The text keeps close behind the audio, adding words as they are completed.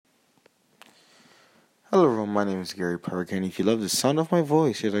Hello everyone, my name is Gary Parker, and if you love the sound of my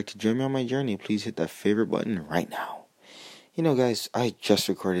voice, you'd like to join me on my journey, please hit that favorite button right now. You know guys, I just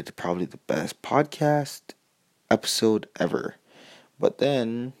recorded probably the best podcast episode ever. But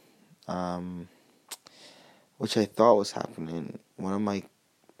then, which I thought was happening, one of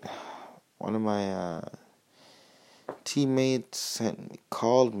my teammates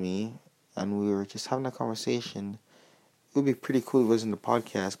called me, and we were just having a conversation. It would be pretty cool if it wasn't the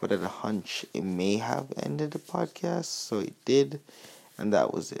podcast, but at a hunch, it may have ended the podcast, so it did, and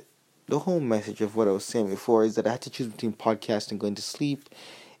that was it. The whole message of what I was saying before is that I had to choose between podcast and going to sleep,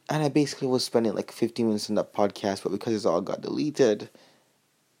 and I basically was spending like 15 minutes on that podcast, but because it all got deleted,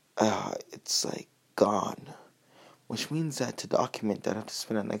 it's like gone. Which means that to document that I have to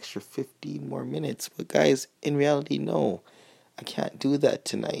spend an extra 15 more minutes. But guys, in reality, no. I can't do that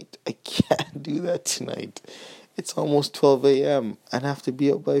tonight. It's almost 12 a.m. and I have to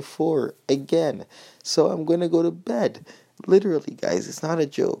be up by 4 again. So I'm going to go to bed. Literally, guys, it's not a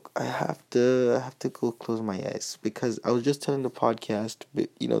joke. I have to go close my eyes because I was just telling the podcast, the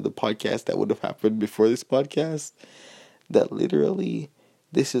podcast that would have happened before this podcast, that literally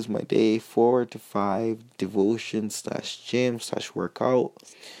this is my day 4 to 5 devotion / gym / workout.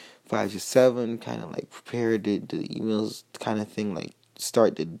 5 to 7 kind of like prepare the emails kind of thing, like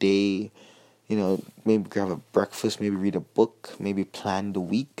start the day, maybe grab a breakfast, maybe read a book, maybe plan the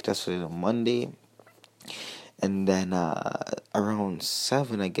week. That's what I did on Monday. And then around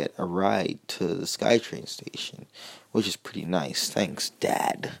 7 I get a ride to the SkyTrain station, which is pretty nice. Thanks,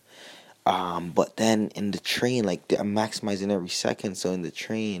 Dad. But then in the train, I'm maximizing every second. So in the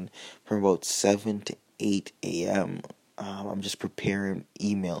train from about 7 to 8 a.m., I'm just preparing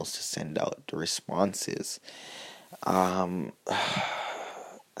emails to send out the responses. And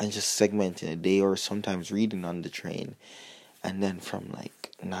just segmenting a day or sometimes reading on the train. And then from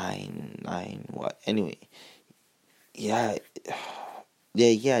like 9, anyway. Yeah,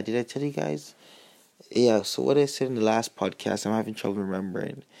 did I tell you guys? Yeah, so what I said in the last podcast, I'm having trouble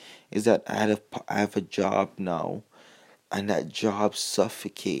remembering, is that I have a job now, and that job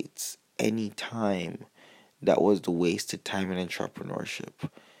suffocates any time that was the wasted time in entrepreneurship.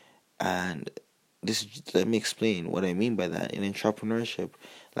 And let me explain what I mean by that. In entrepreneurship,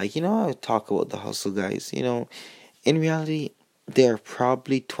 I talk about the hustle, guys. In reality, there are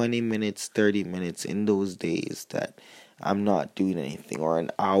probably 20 minutes, 30 minutes in those days that I'm not doing anything, or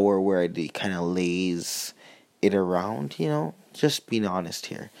an hour where I kind of lays it around, just being honest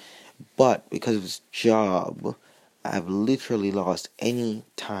here. But because of this job, I've literally lost any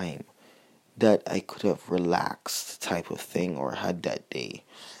time that I could have relaxed type of thing or had that day.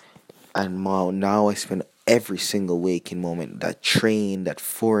 And now I spend every single waking moment, that train, that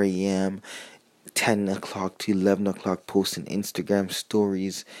 4 a.m., 10 o'clock to 11 o'clock posting Instagram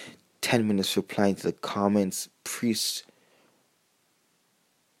stories, 10 minutes replying to the comments,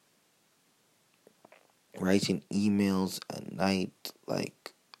 writing emails at night,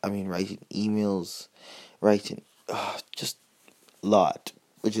 just a lot,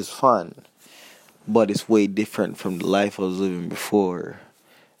 which is fun, but it's way different from the life I was living before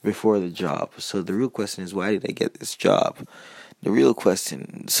the job. So the real question is, why did I get this job? The answer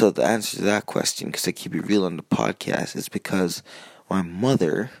to that question, because I keep it real on the podcast, is because my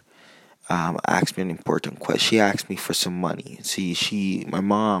mother asked me an important question. She asked me for some money. See, my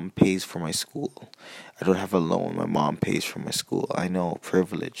mom pays for my school. I don't have a loan. My mom pays for my school. I know,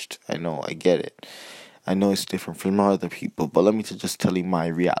 privileged. I know, I get it. I know it's different from other people, but let me just tell you my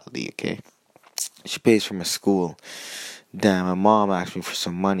reality, okay? She pays for my school. Then my mom asked me for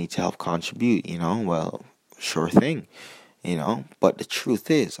some money to help contribute, well, sure thing, but the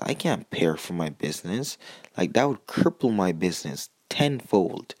truth is, I can't pay her for my business. That would cripple my business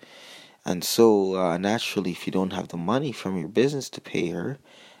tenfold. And so, naturally, if you don't have the money from your business to pay her,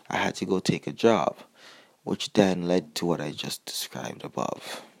 I had to go take a job, which then led to what I just described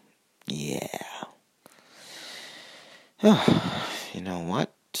above. Yeah. You know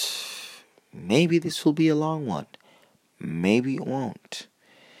what? Maybe this will be a long one. Maybe it won't.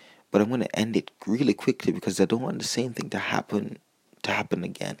 But I'm going to end it really quickly because I don't want the same thing to happen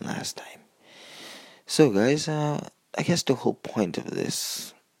again last time. So guys, I guess the whole point of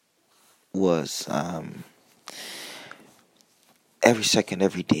this was every second,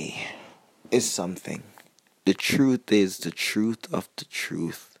 every day is something. The truth is the truth of the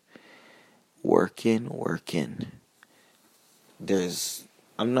truth. Working.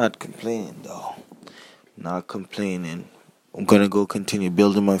 I'm not complaining though. Not complaining. I'm gonna go continue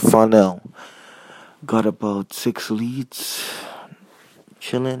building my funnel. Got about 6 leads.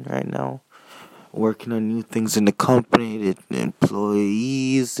 Chilling right now. working on new things in the company, the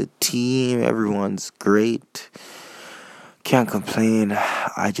employees, the team, everyone's great. Can't complain.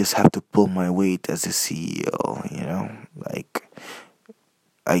 I just have to pull my weight as a CEO, Like,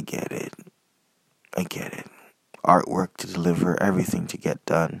 I get it. Artwork to deliver, everything to get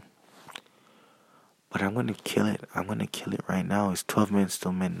done. But I'm gonna kill it. Right now. It's 12 minutes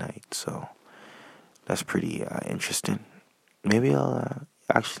till midnight, so that's pretty interesting. Maybe I'm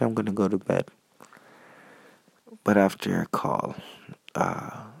gonna go to bed. But after I call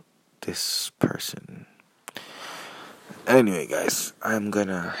this person. Anyway, guys, I'm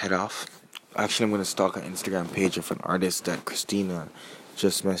gonna head off. Actually, I'm gonna stalk an Instagram page of an artist that Christina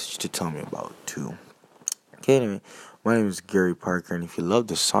just messaged to tell me about too. Okay, anyway, my name is Gary Parker, and if you love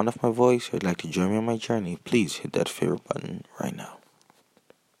the sound of my voice or would like to join me on my journey, please hit that favorite button right now.